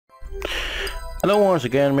Hello once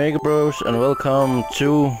again, Mega Bros, and welcome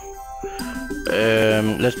to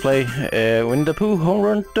Let's Play Winnie the Pooh Home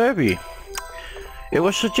Run Derby. It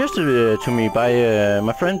was suggested to me by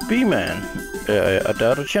my friend B-Man at the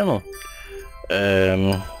other channel.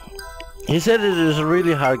 He said it is a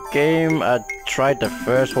really hard game. I tried the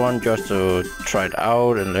first one just to try it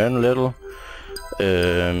out and learn a little.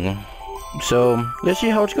 So let's see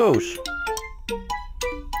how it goes.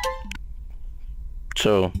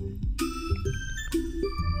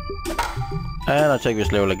 And I take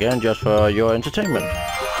this level again just for your entertainment.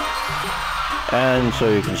 And so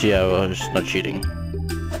you can see I was not cheating.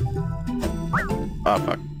 Ah,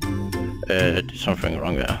 fuck. Did something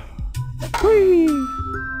wrong there. Whee!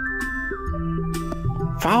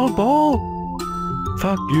 Foul ball!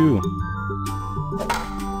 Fuck you.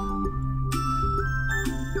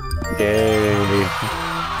 Yay.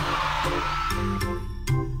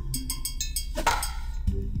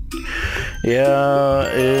 Yeah,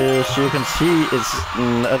 as you can see, it's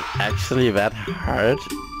not actually that hard.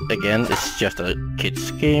 Again, it's just a kids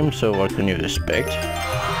game, so what can you expect?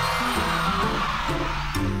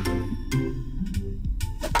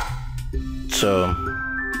 So,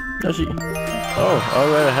 let's see. Oh, I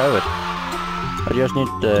already have it. I just need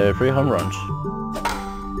 3 home runs.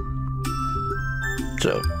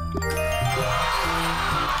 So,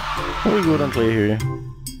 we go and play here.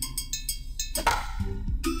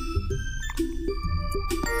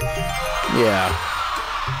 Yeah.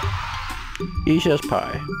 Easy as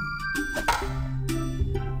pie.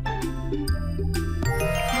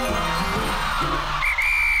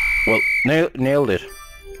 Well, nailed it.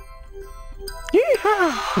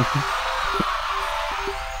 Yeehaw!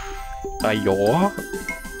 Ayor?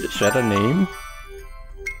 Is that a name?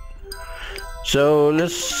 So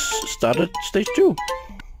let's start at stage 2.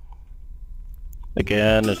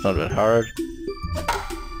 Again, it's not that hard.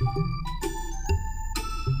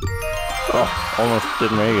 Oh, almost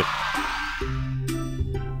didn't make it.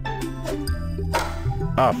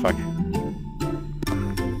 Ah, fuck.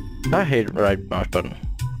 I hate right mouse button.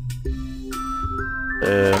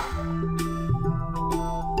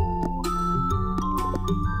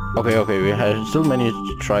 Okay, we have still many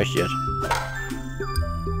tries yet.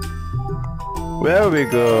 There we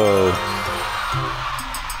go.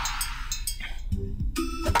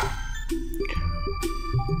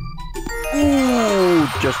 Ooh,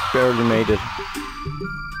 just barely made it.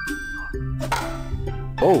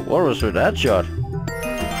 Oh, what was with that shot?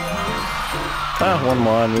 Ah, one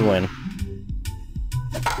more and we win.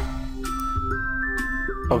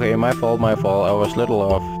 Okay, my fault. I was little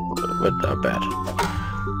off with a bat.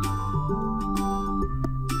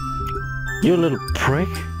 You little prick.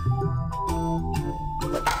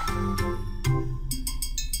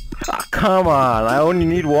 Ah, come on, I only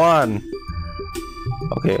need one.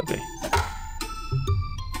 Okay.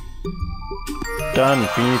 Done,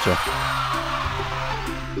 finito.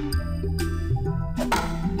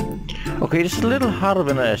 Okay, this is a little harder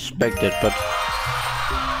than I expected, but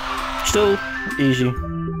still easy.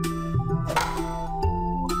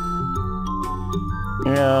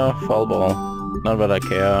 Yeah, foul ball. Not that I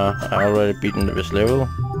care. I already beaten this level.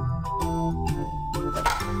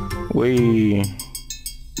 Whee!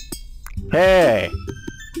 Hey!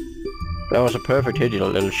 That was a perfect hit, you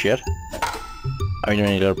little shit. I mean,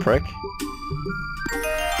 you little prick.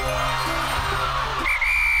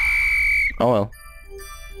 Oh well.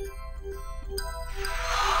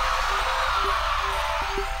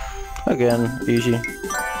 Again, easy.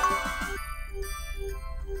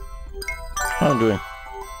 How am I doing?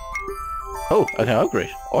 Oh, I can upgrade.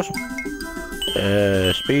 Awesome.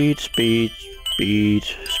 Speed.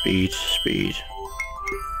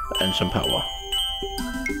 And some power.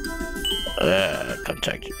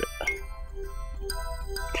 Contact.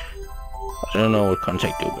 I don't know what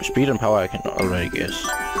contact do, but speed and power I can already guess.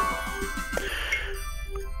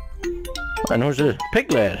 And who's this?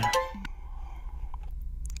 Piglet!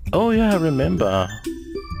 Oh yeah, I remember.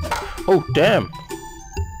 Oh damn!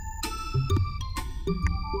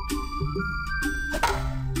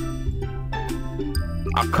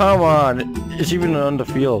 Oh come on! It's even on the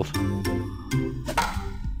field.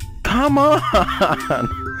 Come on! Oh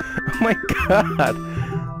my god!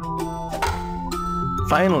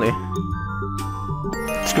 Finally!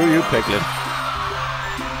 Screw you, Piglet.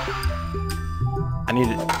 I need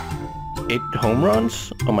 8 home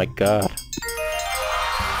runs? Oh my god.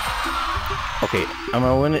 Okay, I'm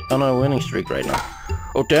on a winning streak right now.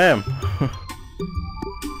 Oh damn!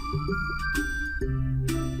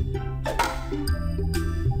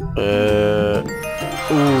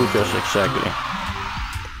 Ooh, just exactly.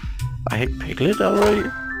 I hit Piglet already?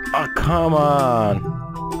 Oh, come on!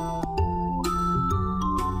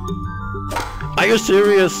 Are you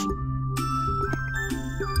serious?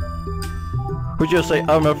 Would you say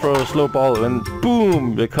I'm gonna throw a slow ball and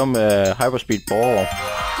boom, become a hyperspeed ball?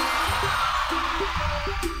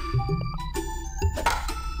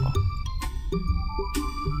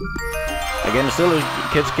 Again, it's still a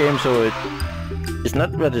kid's game, so it's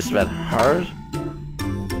not that it's that hard.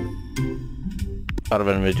 Other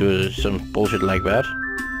than we do some bullshit like that.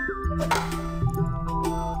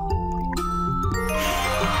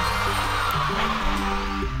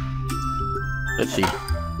 Let's see.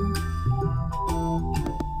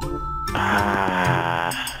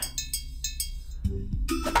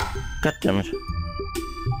 God damn it.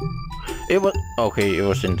 It was... Okay, it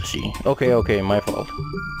was in the sea. Okay, my fault.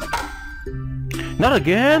 Not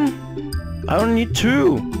again! I only need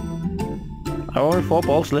 2. I have only 4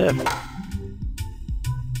 balls left.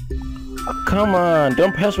 Oh, come on,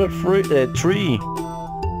 don't pass with 3.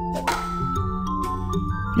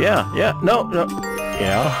 Yeah, no.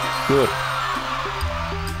 Yeah, good.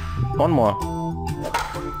 1 more.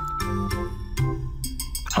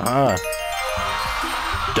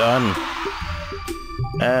 Done.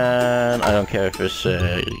 And I don't care if this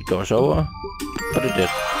goes over, but it did.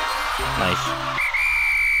 Nice.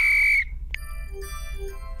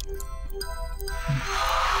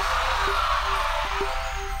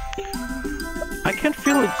 I can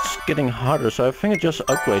feel it's getting harder, so I think I just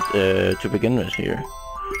upgrade to begin with here.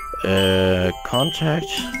 Contact.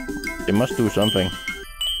 It must do something.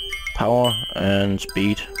 Power and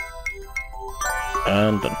speed.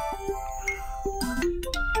 And done.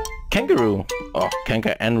 Kangaroo. Oh,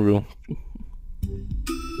 kangaroo.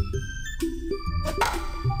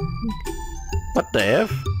 What the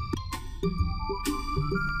F?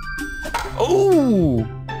 Oh!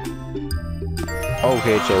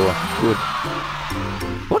 Okay, it's over. Good.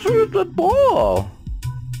 What's with that ball?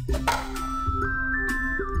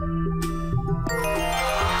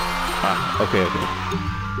 Okay.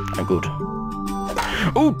 I'm good.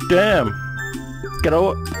 Oh, damn! Get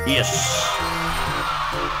over. Yes!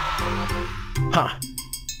 Ha!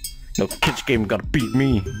 No kids game gonna beat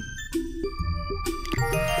me.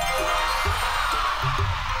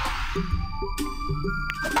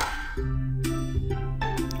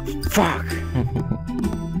 Fuck!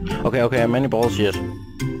 Okay, I have many balls yet.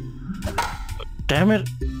 Damn it!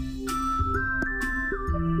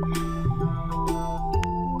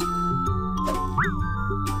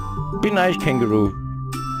 Be nice, kangaroo.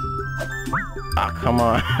 Come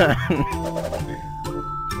on.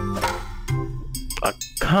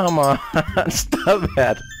 Come on. Stop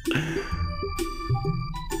that.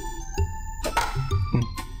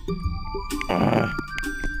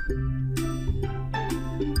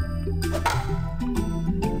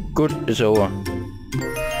 Good, it's over.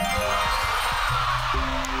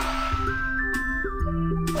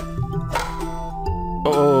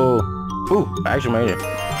 Oh, I actually made it.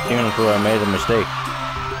 Even though I made a mistake.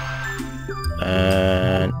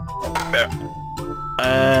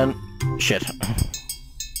 And shit.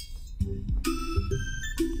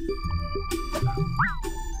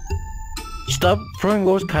 Stop throwing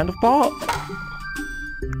those kind of balls.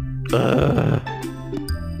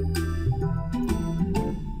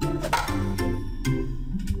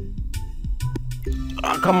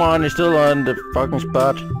 Oh, come on, he's still on the fucking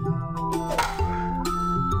spot.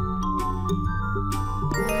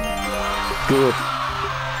 Good.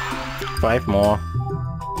 5 more.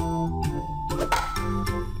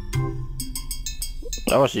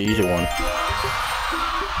 That was the easy one.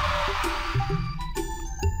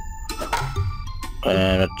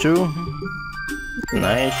 And a 2.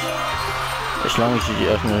 Nice. As long as he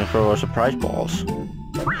doesn't throw surprise balls.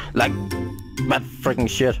 Like that freaking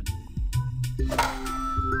shit.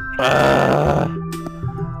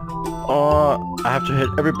 Oh, I have to hit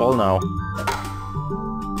every ball now.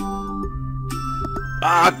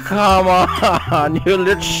 Come on, you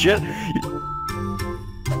little shit.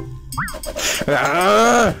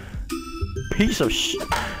 Piece of shit.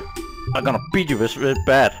 I'm gonna beat you this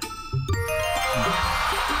bad.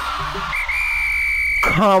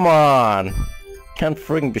 Come on. Can't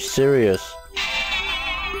freaking be serious.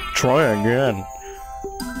 Try again.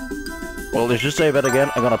 Well, if you say that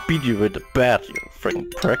again, I'm gonna beat you with the bat, you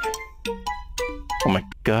freaking prick. Oh my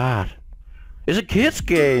god. It's a kid's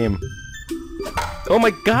game. Oh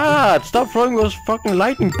my god, stop throwing those fucking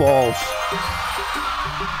lightning balls.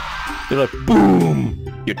 They're like, boom,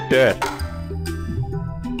 you're dead.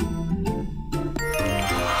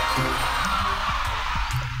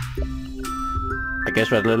 I guess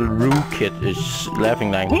that little Roo kid is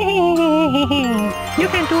laughing like, you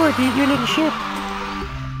can do it, you little shit.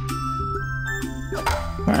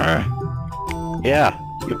 Yeah,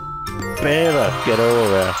 better get over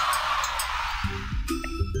there.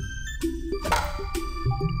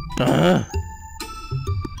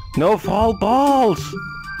 No foul balls!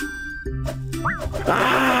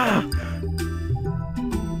 Ah!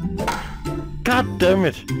 God damn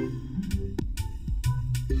it!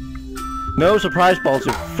 No surprise balls,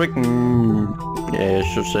 you freaking... Yeah, I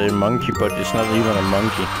should say monkey, but it's not even a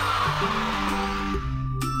monkey.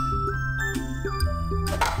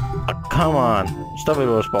 Oh, come on! Stop with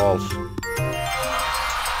those balls.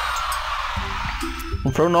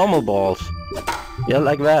 Throw normal balls. Yeah,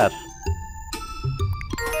 like that.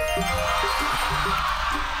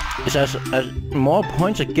 It's as more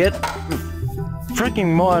points I get,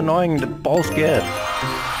 freaking more annoying the balls get.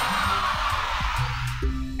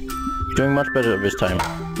 Doing much better this time.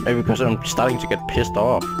 Maybe because I'm starting to get pissed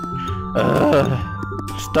off.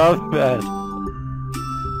 Stop that.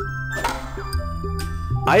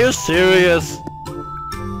 Are you serious?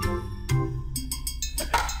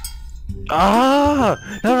 Ah!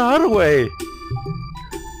 Not the other way!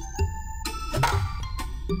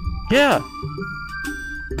 Yeah!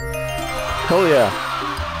 Hell yeah!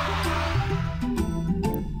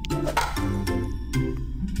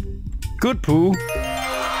 Good Pooh!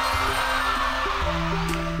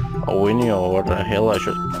 Or Winnie, or what the hell I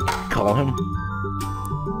should call him.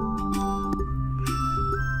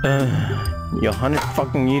 You honey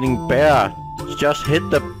fucking eating bear! Just hit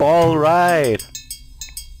the ball right!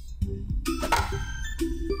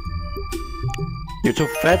 You're too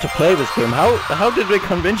fat to play this game. How did they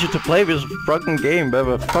convince you to play this fucking game? They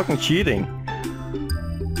were fucking cheating.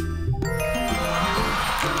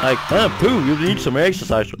 Like, Pooh, you need some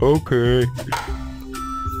exercise. Okay.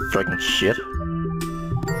 Freaking shit.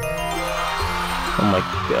 Oh my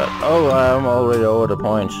god. Oh, I'm already over the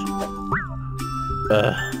points.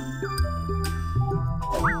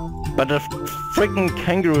 But the freaking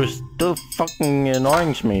kangaroo still fucking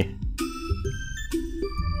annoys me.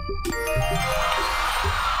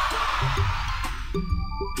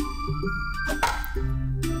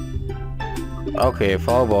 Okay,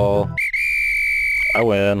 foul ball. I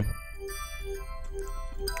win.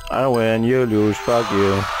 I win, you lose, fuck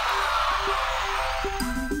you.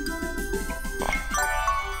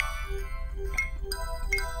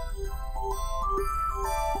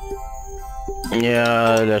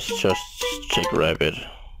 Yeah, let's just check rabbit,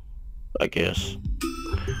 I guess.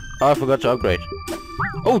 Oh, I forgot to upgrade.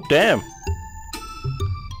 Oh, damn!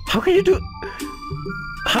 How can you do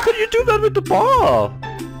that with the ball?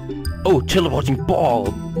 Oh, teleporting ball!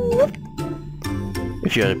 Whoop.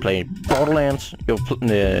 If you're playing Borderlands, you'll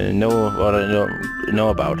know what I know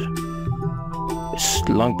about. It's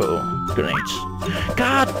longbow grenades.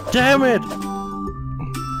 God damn it!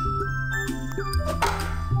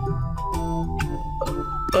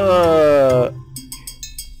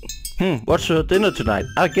 What's for dinner tonight?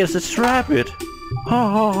 I guess it's rabbit. Ha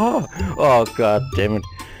ha ha! Oh god damn it!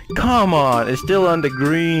 Come on, it's still on the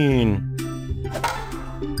green.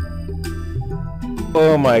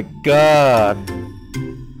 Oh my god!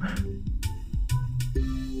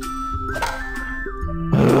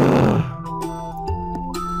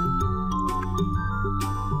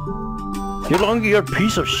 You long-eared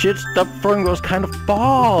piece of shit! Stop throwing those kind of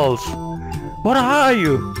balls! What are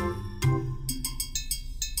you?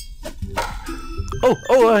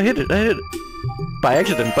 Oh, I hit it! By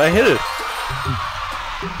accident, but I hit it!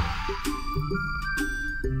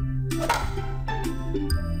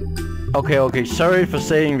 Okay, sorry for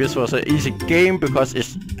saying this was an easy game, because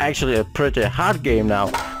it's actually a pretty hard game now,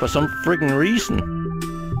 for some freaking reason.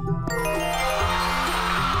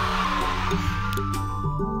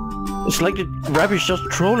 It's like the rabbit's just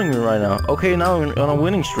trolling me right now. Okay, now I'm on a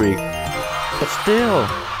winning streak. But still,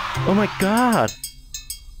 oh my god.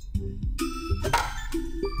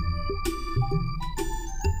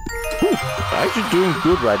 I'm actually doing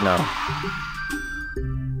good right now.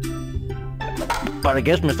 But I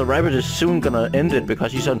guess Mr. Rabbit is soon gonna end it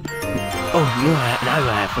because he's on... Oh, no, now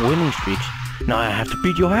I have winning streaks. Now I have to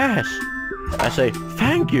beat your ass. I say,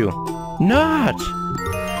 thank you. Not.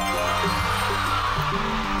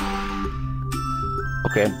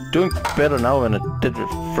 Okay, I'm doing better now than I did with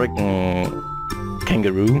freaking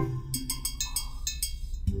kangaroo.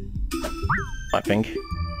 I think.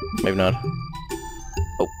 Maybe not.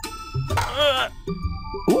 Oh.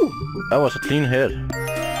 Ooh, that was a clean hit.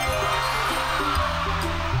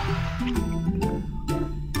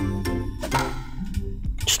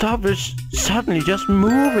 Stop it suddenly just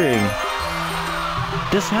moving.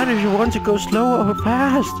 Decide if you want to go slow or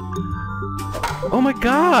fast. Oh my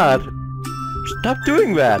god. Stop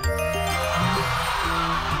doing that.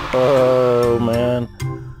 Oh man.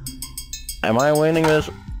 Am I winning this?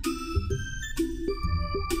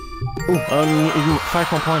 Oh, I need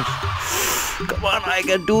 5 more points. Come on, I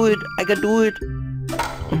can do it. I can do it.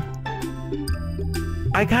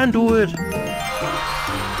 I can do it.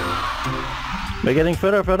 We're getting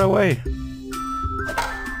further and further away.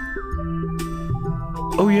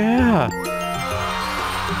 Oh yeah.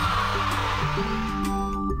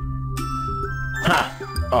 Ha!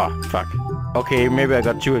 Oh, fuck. Okay, maybe I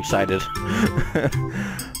got too excited.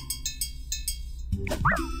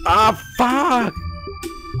 Ah, fuck!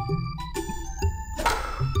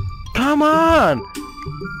 Come on!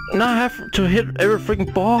 Now I have to hit every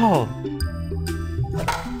freaking ball.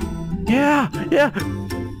 Yeah, yeah.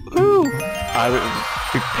 Ooh! I would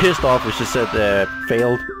be pissed off if she said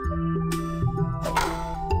failed.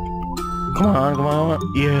 Come on, come on.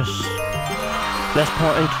 Yes. Last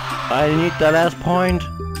point. I need the last point.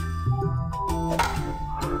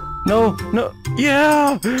 No, no.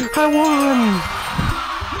 Yeah! I won!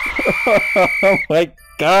 Oh my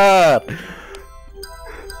god!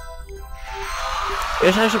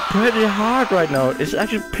 It's actually pretty hard right now. It's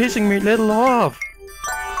actually pissing me a little off.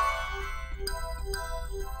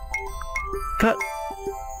 Cut.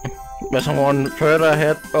 There's someone further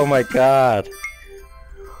ahead. Oh my god.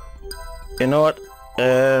 You know what?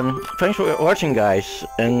 Thanks for watching, guys,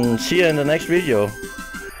 and see you in the next video.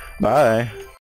 Bye.